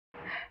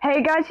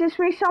Hey guys, it's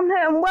me Sam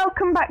here and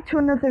welcome back to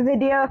another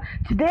video.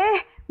 Today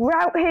we're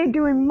out here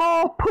doing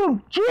more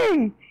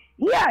Pubg.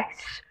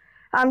 Yes!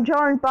 I'm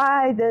joined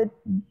by the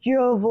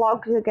Joe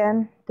Vlogs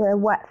again, the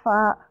wet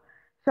fart.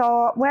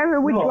 So where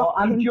are we dropping?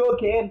 I'm Joe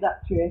Games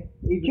actually.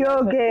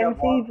 Joe Games,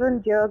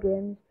 even Joe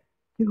Games.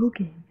 Joe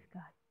Games,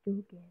 guys,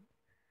 Joe Games.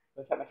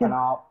 Go check my channel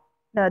out.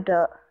 No,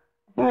 don't.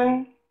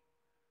 Oh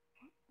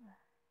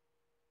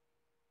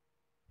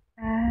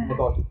my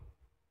god.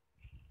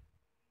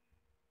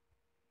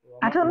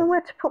 I don't know where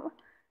to put my... Do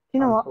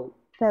you know what?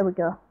 There we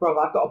go. Bro,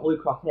 I've got a blue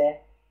cross here.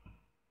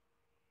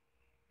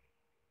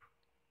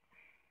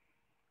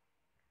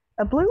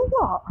 A blue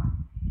what?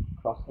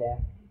 Cross here.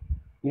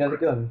 You know the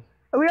guns?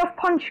 Are we off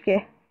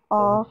Pubg?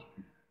 Or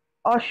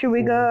should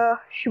we go...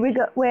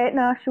 Wait,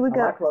 no, should we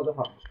go... I like Rosa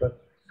Hotspur.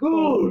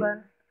 Schools!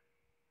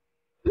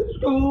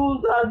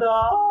 Schools are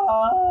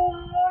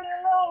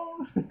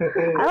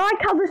I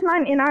like how there's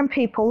 99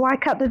 people. Why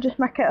can't they just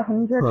make it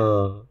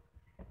 100?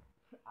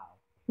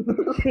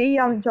 See,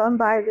 I'm joined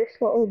by this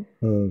little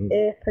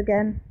ape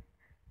again.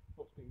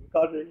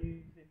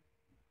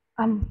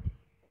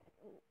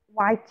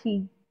 YT.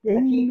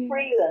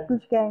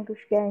 Goose gang,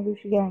 goose gang,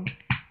 goose gang.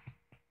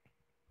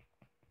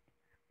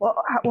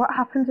 What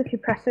happens if you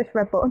press this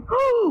red button?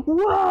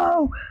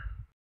 Whoa!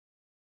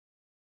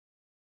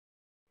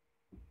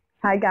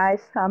 Hi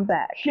guys, I'm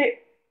back.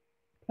 Ship!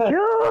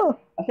 Joe!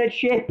 I said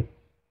ship!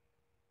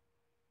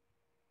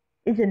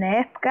 He's an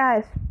ape,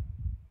 guys.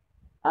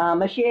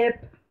 I'm a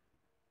ship!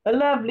 A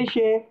lovely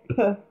ship!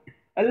 A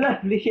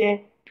lovely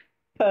ship!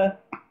 I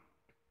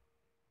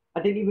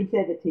didn't even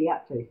say the T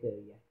actually, so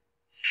yeah.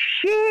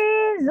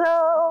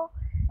 Shizzle!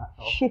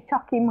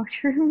 Shiitake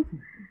mushrooms.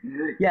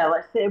 Yeah,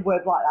 let's say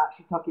words like that,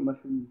 shiitake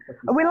mushrooms.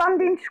 Are we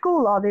landing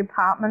school or the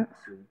apartments?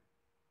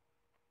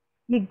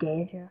 You're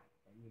gay, Joe.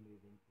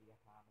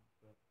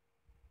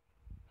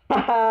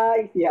 Haha,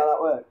 you see how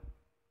that works?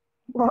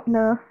 What?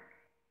 No.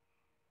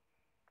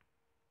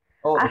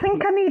 Oh, I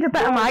think I need a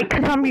better mic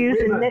because I'm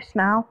using this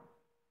now.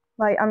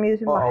 Like, I'm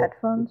using my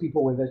headphones.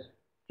 People with us.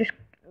 Just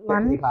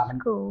land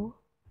school.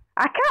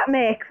 I can't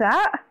make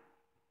that.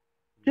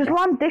 Just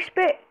land this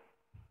bit.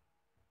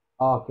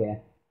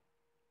 Okay.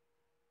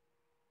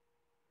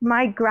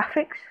 My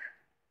graphics.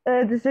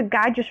 There's a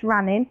guy just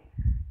ran in.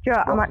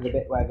 Joe,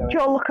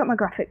 Joe, look at my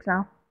graphics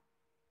now.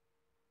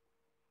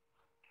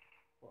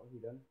 What have you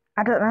done?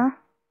 I don't know.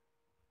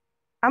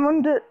 I'm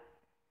under...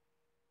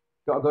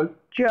 Got a gun?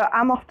 Joe,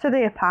 I'm off to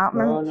the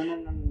apartment.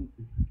 No.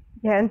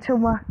 Yeah, until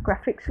my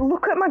graphics.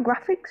 Look at my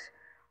graphics.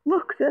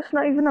 Look, that's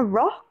not even a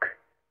rock.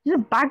 There's a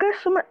bag or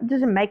something.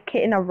 There's a med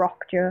kit in a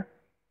rock, Joe.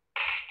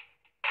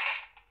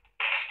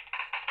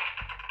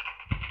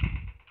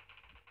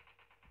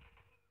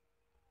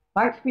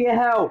 Thanks for your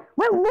help.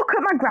 Well, look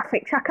at my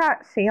graphics. I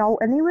can't see out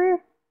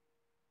anyway.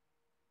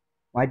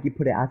 Why'd you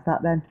put it as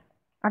that then?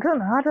 I don't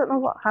know. I don't know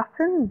what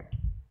happened.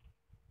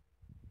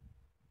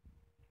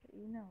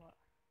 You know what?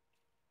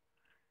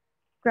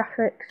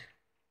 Graphics.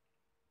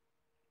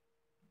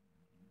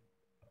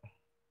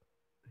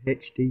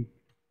 HD.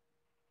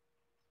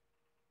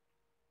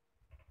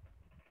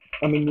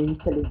 I mean, you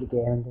need to leave the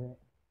game and do it.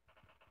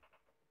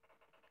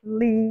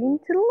 Lean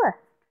to the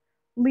left.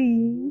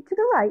 Lean to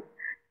the right.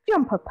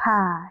 Jump up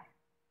high.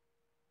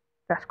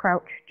 That's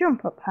crouch.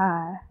 Jump up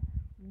high.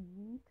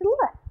 Lean to the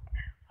left.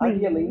 How do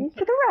you lean?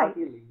 To the right. How do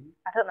you lean?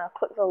 I don't know.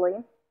 Click the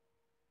lean.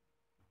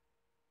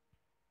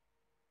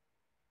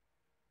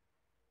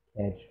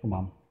 Edge, come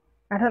on.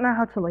 I don't know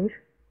how to leave.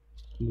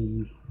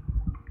 Leave.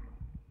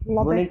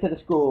 Lobby. Run into the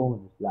school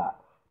and just that.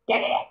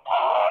 Get it!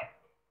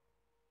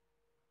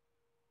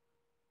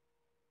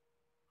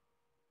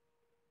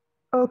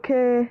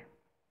 Okay.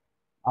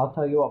 I'll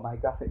tell you what my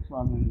graphics are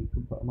on and you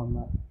can put them on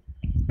that.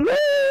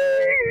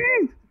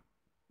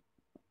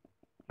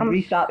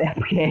 Restart the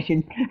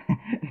application.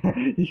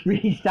 Just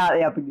restart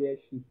the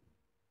application.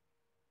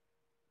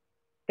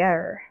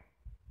 Grr.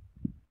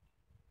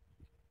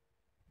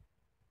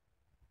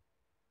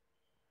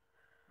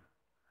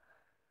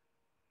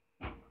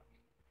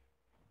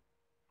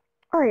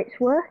 Oh, it's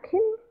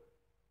working.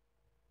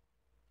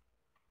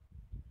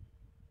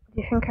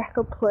 Do you think I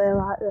could play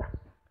like this?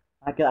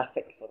 My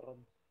graphics are on.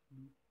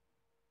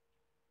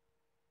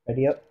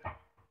 Ready up?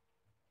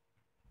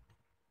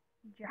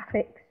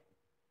 Graphics.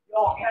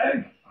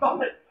 Okay,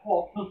 stop it,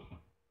 Porter.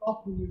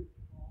 Stop you.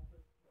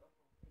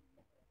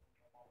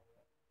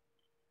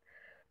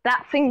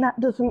 That thing that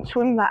doesn't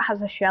swim that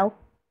has a shell.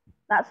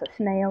 That's a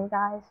snail,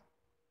 guys.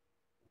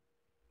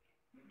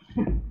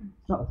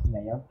 It's not a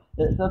snail.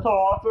 It's a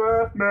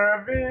tortoise,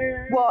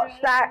 maybe. What's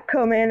that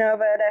coming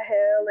over the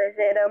hill? Is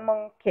it a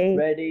monkey?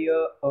 Ready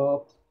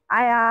up.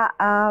 I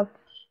have.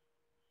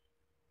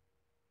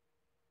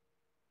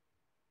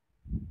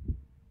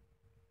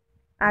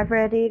 I've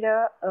readied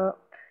her up.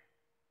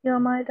 You're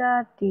my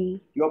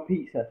daddy. Your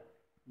pizza.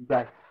 You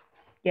guys.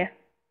 Yeah.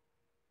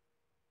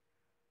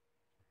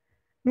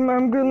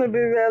 I'm gonna be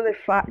really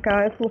fat,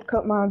 guys. Look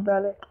at my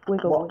belly.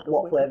 Wiggle, wiggle.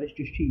 What flavour's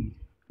just cheese?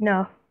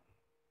 No.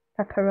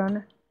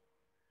 Pepperoni.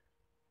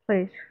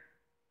 Please.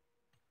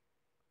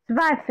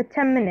 Survive for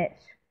 10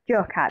 minutes.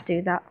 Joe can't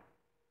do that.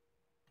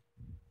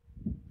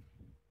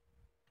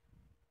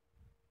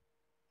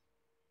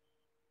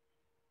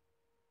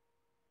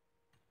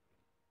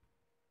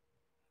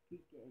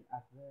 Keep getting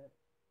adverts.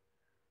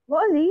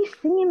 What are these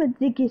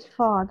thingamajiggies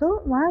for? I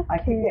don't like I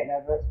keep it. getting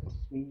adverts for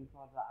Sweeney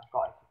Todd that I've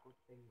got. It's a good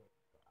thing.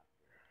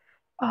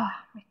 Oh,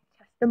 my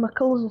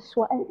testicles are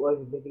sweating.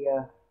 Upload a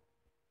video.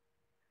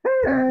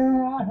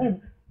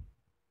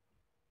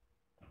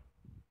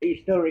 Are you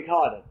still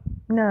recording?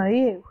 No,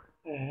 you.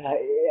 Yeah. No,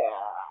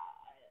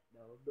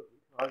 I'm not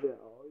recording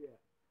at all yet.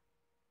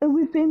 And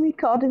we've been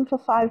recording for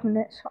 5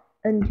 minutes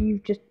and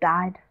you've just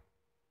died.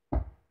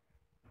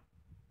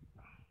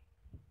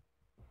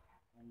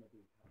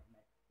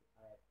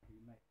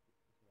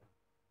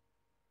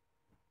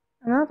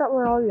 I know that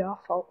were all your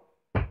fault.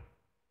 I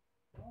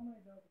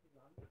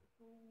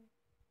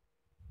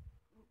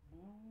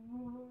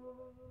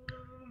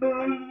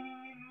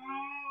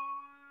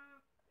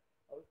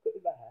was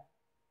cutting my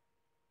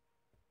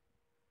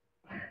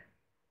hair.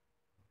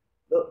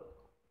 Look.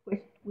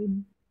 West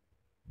wind.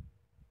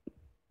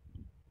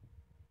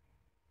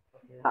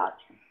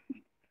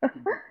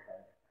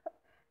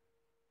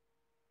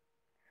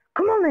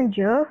 Come on then,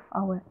 Joe.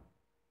 Oh, wait.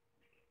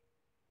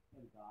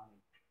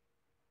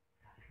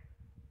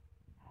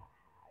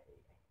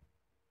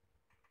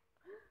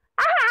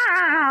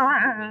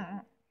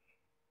 Ah!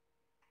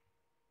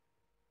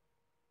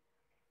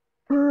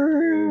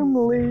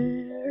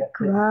 Firmly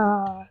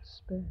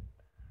grasping.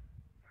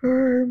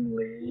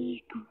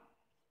 Firmly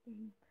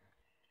grasping.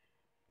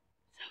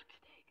 So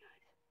today,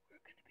 guys, we're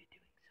going to be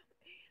doing some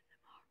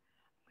ASMR.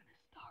 I'm going to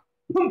start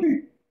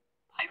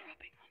by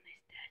rubbing on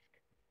this desk.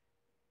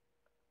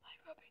 By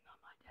rubbing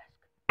on my desk.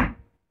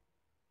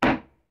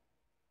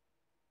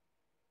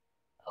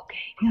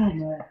 Okay,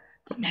 guys.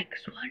 The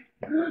next one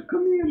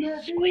Come here, is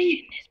man.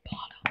 squishing this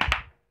bottle.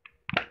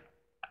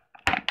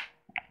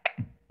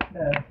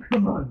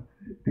 Come on.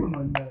 Come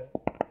on, man.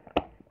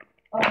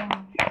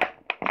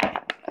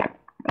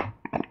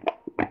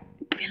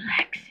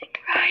 Relaxing,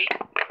 right?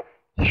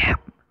 Yeah,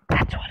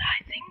 that's what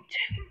I think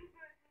too.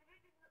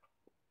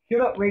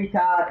 Shut up,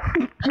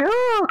 retard.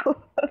 Joe!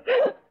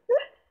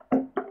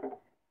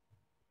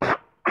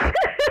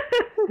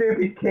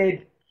 Stupid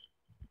kid.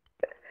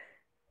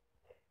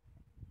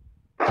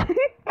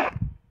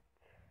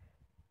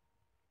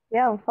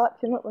 Yeah,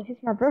 unfortunately,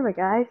 he's my brother,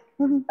 guys.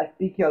 I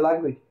speak your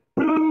language.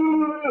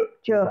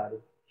 Joe. Shut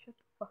the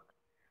fuck up.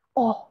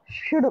 Oh,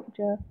 shut up,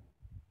 Joe.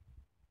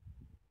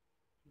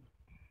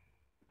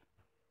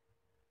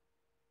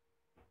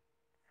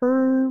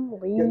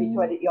 Firmly. Do you want me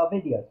to edit your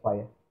videos for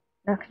you?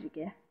 No, because you're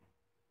gay.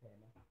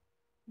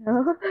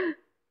 No.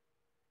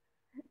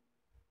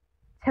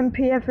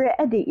 10p every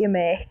edit you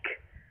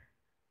make.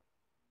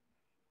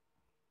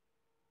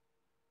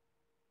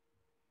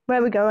 Where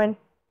are we going?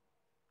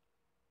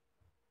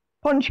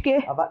 Pubg.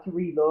 I've had to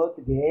reload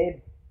the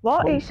game.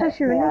 What? It says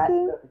you're in a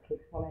game?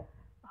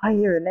 Oh,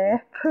 you're an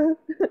ape.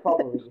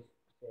 Probably just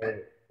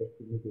this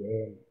in the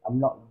game.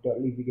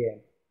 Don't leave the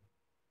game.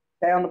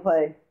 Stay on the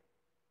plane.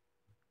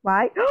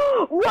 Right.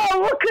 Whoa,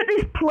 look at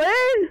this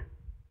plane!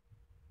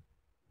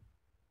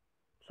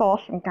 It's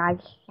awesome, guys.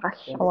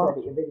 That's so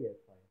awesome. Edit your videos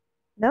for you?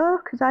 No,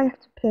 because I have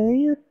to pay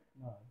you.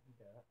 No, you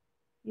don't.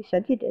 You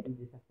said you did. You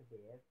just have to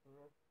behave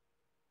for us.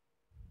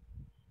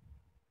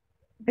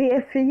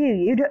 Behave for you?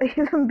 You don't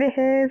even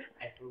behave.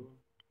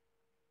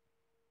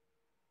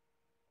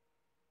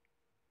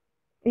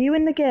 Are you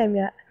in the game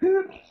yet?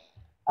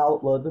 I'll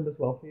upload them as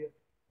well for you.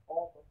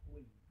 All for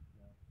free.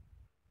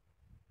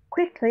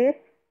 Quickly. Are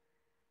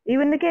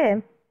you in the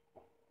game?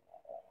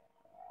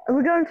 Are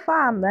we going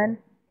farm then?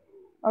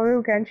 Or are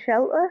we going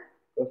shelter?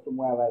 Go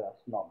somewhere where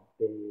that's not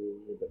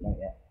busy, but not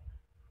yet.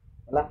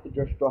 We'll have to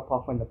just drop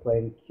off when the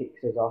plane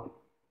kicks us off.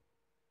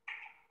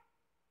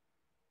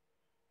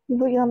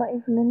 But you're not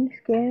even in this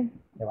game.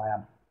 Here I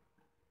am.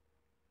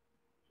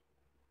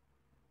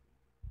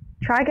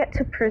 Try get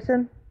to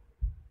prison.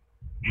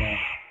 No.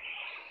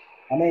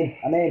 I'm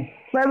in.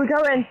 Where are we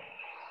going?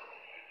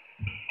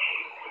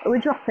 Are we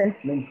dropping?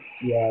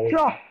 Yeah.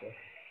 Drop.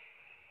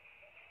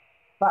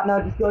 But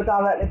no, just go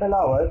directly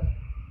below us.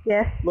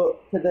 Yeah.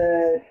 Look to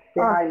the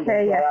behind us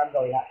where I'm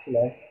going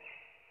actually.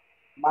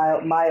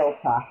 Mile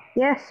path.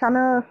 Yes, I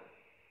know.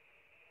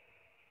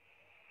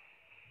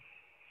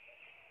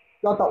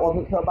 God, that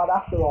wasn't so bad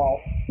after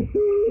all. Did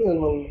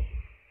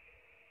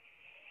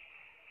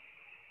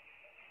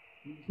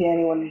you see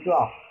anyone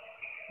drop?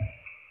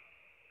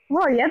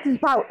 Well, yeah, there's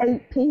about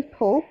 8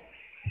 people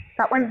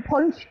that went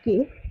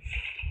Pubg.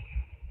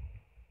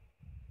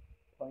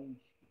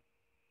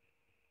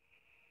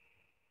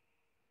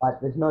 Like,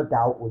 there's no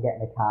doubt we're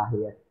getting a car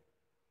here.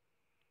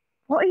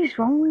 What is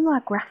wrong with my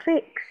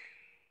graphics?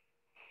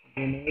 What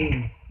do you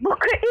mean?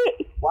 Look at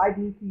it! Why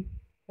do you keep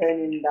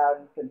turning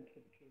down to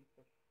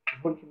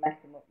once you mess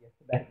them up, you have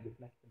to bet you've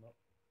messed them up.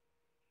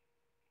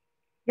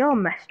 You're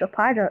messed up,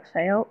 I don't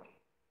say out.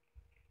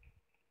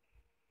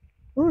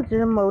 Ooh,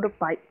 there's a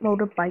motorbike.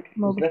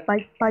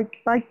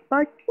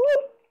 Bike. Woo!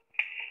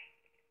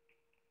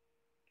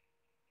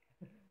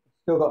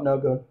 Still got no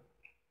gun.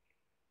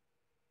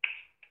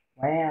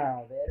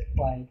 Wow, this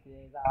place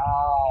is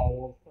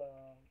awesome.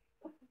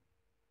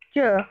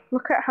 Joe,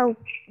 look at how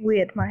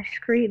weird my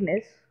screen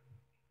is.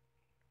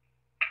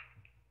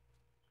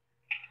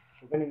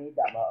 We're gonna need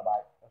that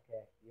motorbike.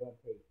 Okay, you want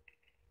to?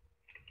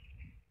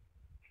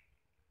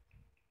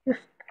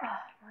 Just, oh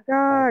my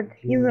god,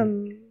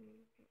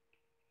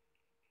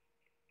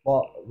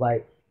 What,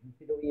 like, you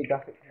see the way your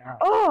graphics now?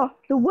 Oh,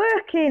 they're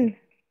working!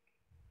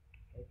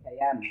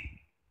 AKM.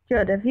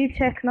 Judd, have you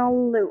taken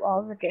all the loot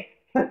already?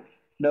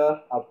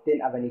 No, I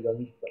didn't have any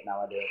guns, but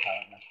now I do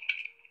apparently.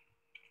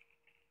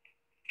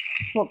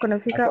 What gun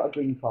have you I've got? got a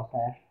green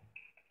crosshair.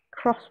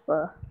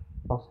 Crossbow.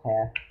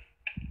 Crosshair.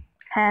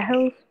 Hair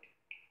hills.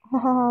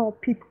 Oh,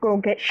 people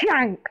gonna get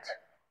shanked.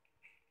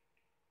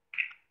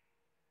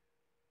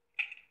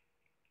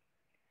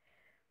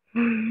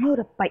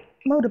 Motorbike,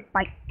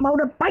 motorbike,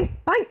 motorbike,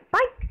 bike.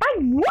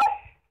 What?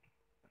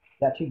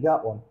 You actually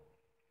got one.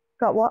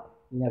 Got what?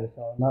 You never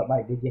saw a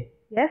motorbike, did you?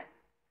 Yes.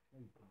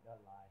 You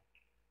don't lie.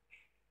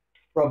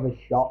 Probably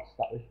shots,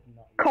 that was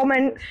not.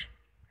 Comments.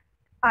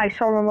 I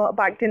saw a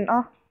motorbike, didn't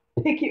I?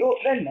 Pick it up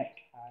then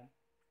next time.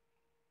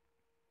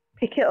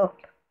 Pick it up.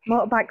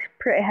 Motorbike's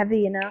pretty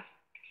heavy, you know.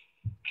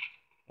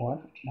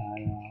 What?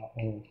 No.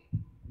 I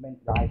meant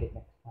ride it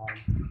next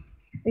time.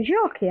 Is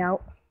Yorkie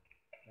out?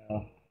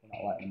 No, we're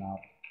not letting him out.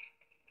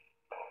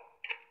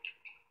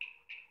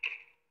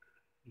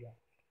 Yeah.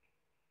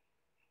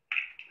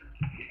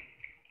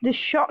 There's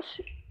shots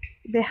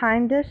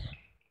behind us.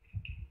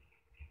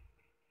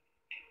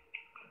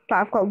 But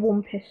I've got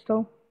one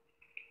pistol.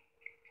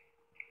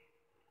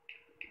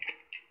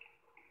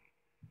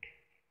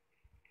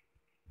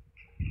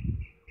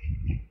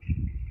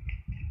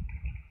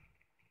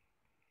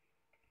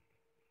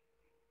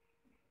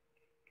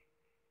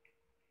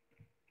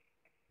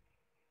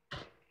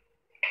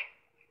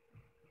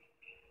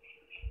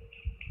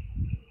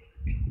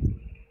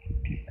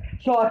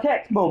 So I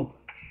text Mum.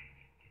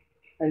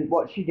 And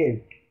what'd she do?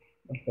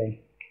 Nothing.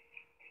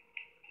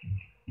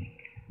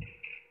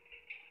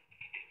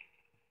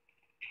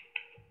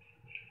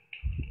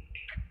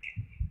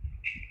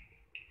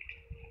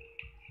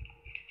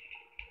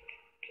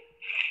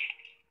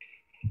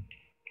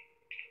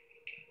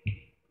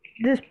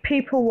 There's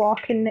people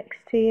walking next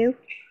to you.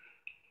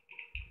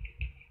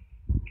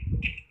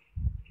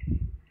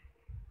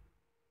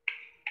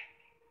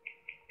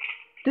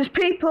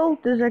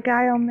 There's a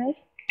guy on me.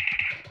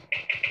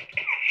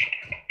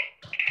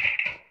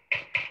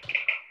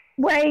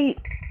 Wait,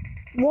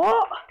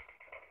 what?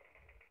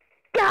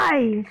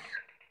 Guys!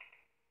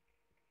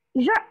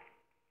 Is that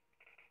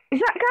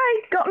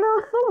guy got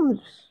no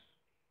thumbs?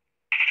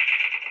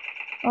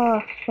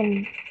 Oh,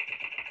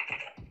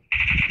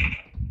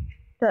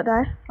 Don't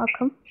die, I'll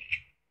come.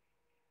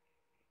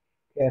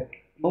 Yeah,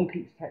 Mum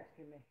keeps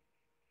texting me.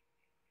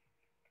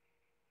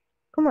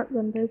 Come on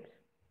then, dudes.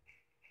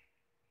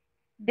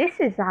 This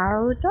is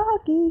our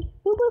doggy.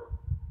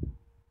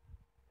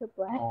 The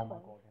black one.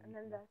 God, And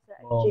then there's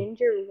a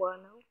ginger one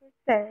over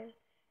there.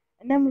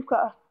 And then we've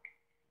got a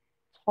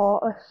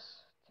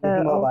tortoise.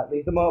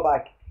 Leave the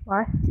motorbike.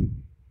 Why?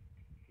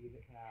 Leave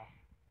it for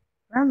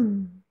now.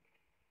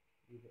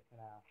 Leave it for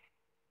now.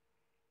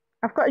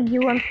 I've got a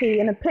UMP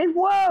and a pig.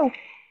 Whoa!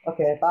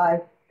 Okay,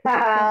 bye.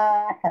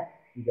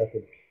 You got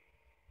it.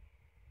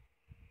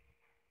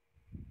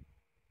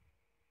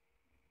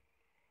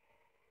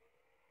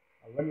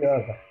 I'll run you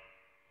over.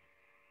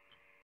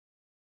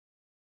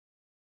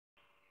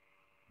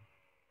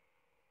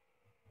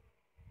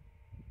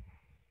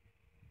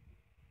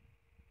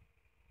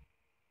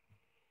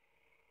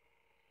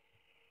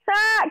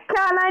 Ah,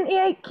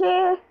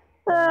 K98K.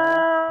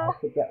 I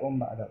could get one,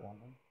 but I don't want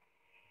them.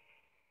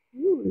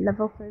 Ooh,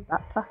 level 3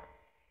 backpack.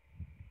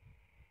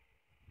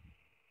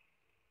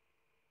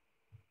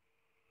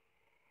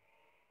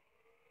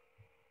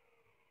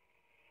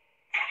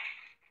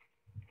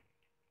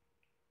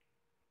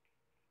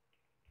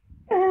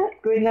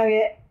 Green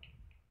nugget.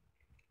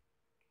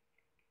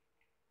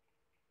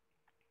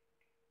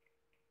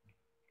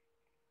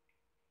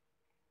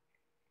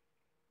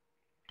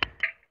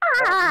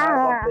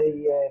 Ah!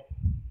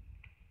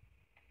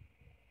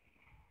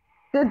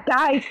 Good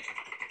guy.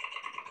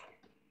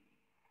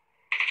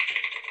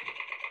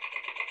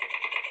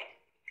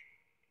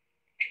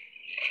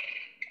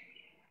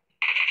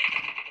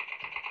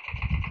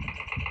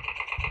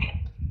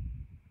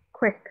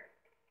 Quick.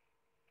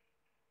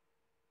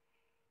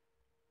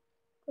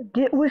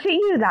 Was it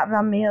you that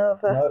ran me over?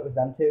 No, it was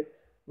them two.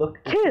 Look,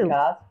 two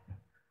cars.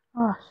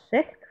 Oh,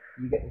 sick.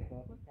 You get this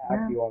one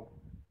car if you want.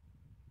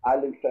 I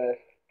loot first.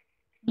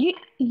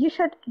 You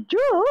said,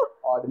 Joe?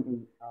 Oh, I didn't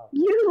mean. Oh.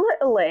 You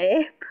little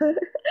ape.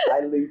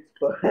 I loot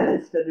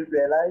first. I didn't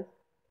realise.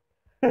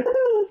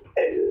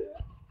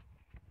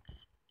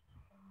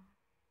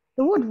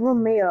 They would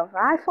run me over.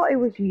 I thought it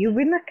was you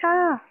in the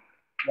car.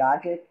 Yeah, I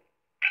did.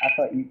 I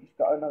thought you just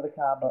got another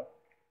car, but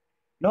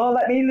no,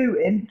 let me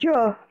loot in.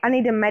 Joe, I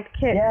need a med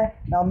kit. Yeah,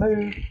 now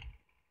move.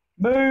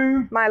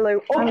 Move. My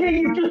loot. Okay,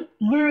 you just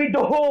looted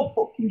the whole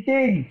fucking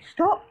thing.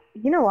 Stop.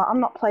 You know what? I'm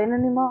not playing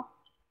anymore.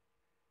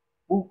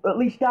 Well, at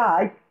least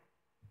die.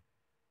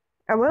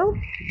 I will.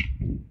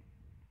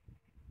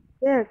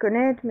 Yeah,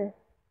 grenade me.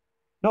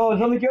 No,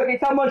 it's only joking.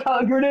 Someone's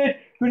shot a grenade.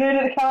 Grenade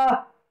at the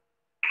car.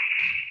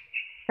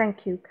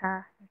 Thank you,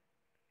 car.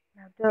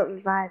 Now don't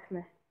revive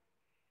me.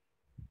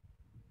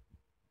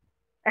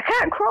 I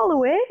can't crawl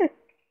away.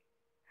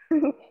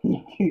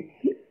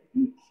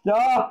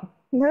 Stop.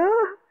 No.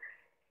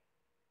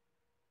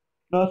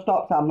 No,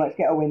 stop, Sam. Let's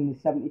get a win.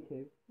 There's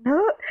 72.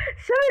 No.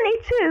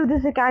 72.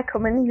 There's a guy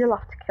coming. You'll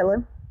have to kill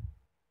him.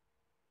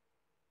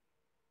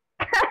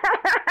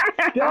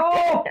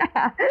 Stop.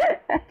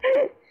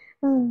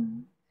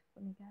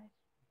 Funny guys.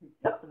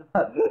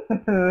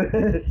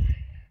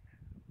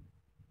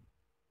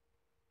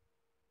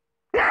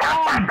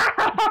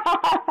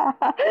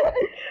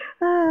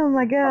 Oh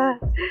my god.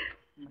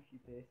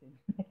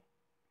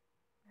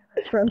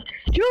 Let's run.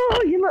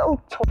 Joe, you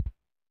little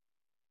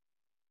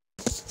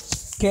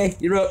Okay,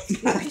 you're up. You're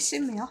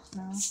pissing me off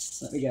now.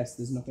 Let me guess,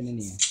 there's nothing in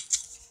here.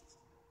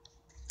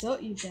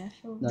 Don't you dare.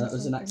 No, that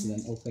was an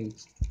accidental thing.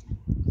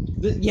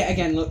 Yet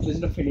again, look, there's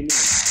nothing in here.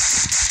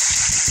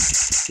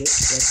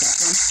 Where's that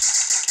from?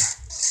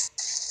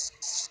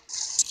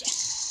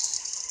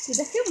 Did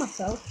I kill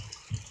myself?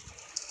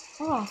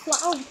 Oh, I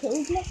flat out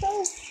killed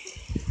myself.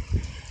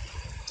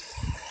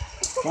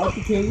 Why'd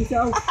you kill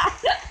yourself?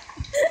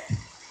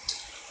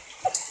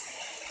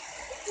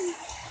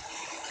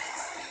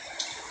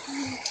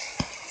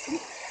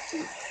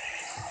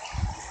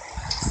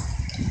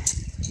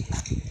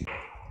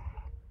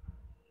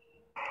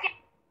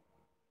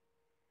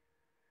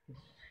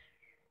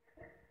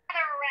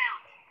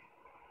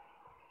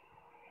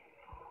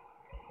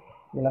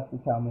 You'll have to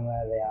tell me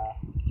where they are.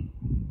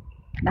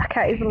 I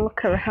can't even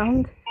look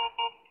around.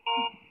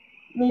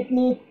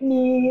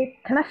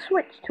 Can I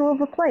switch to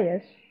other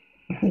players?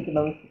 You can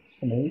only switch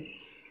to me.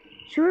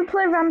 Should we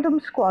play random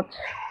squads?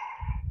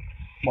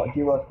 What,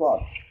 duo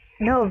squad?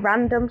 No,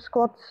 random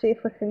squads, see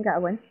if we can get a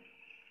win.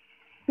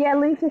 Yeah,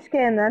 leave this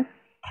game then.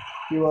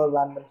 Duo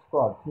random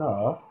squads?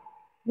 No.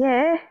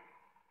 Yeah.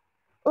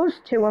 Us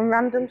two on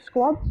random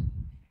squads.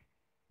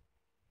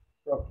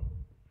 Bro.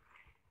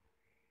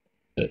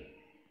 I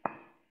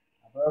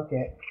broke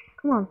it.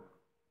 Come on.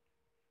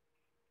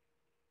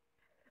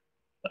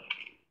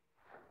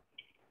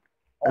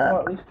 I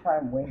want to at least try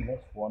and win this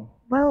one.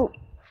 Well,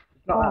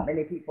 there's not that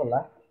many people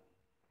left.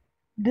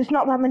 There's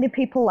not that many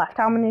people left.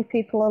 How many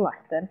people are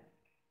left then?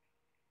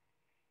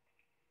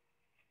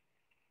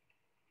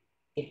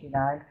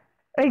 89.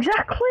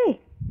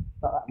 Exactly.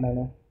 Not that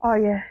many. Oh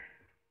yeah.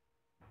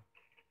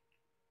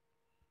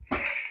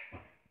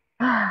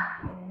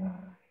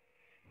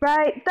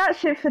 Right,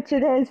 that's it for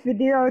today's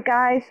video,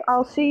 guys.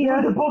 I'll see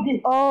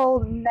you all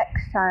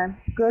next time.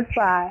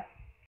 Goodbye.